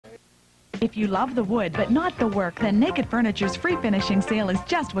If you love the wood but not the work, then Naked Furniture's free finishing sale is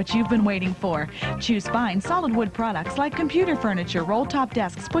just what you've been waiting for. Choose fine solid wood products like computer furniture, roll-top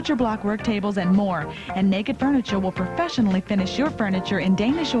desks, butcher block work tables, and more. And Naked Furniture will professionally finish your furniture in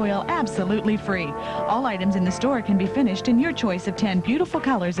Danish oil absolutely free. All items in the store can be finished in your choice of 10 beautiful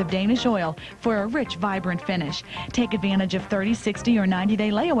colors of Danish oil for a rich, vibrant finish. Take advantage of 30, 60, or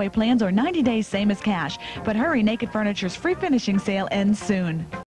 90-day layaway plans or 90 days same as cash. But hurry, Naked Furniture's free finishing sale ends soon.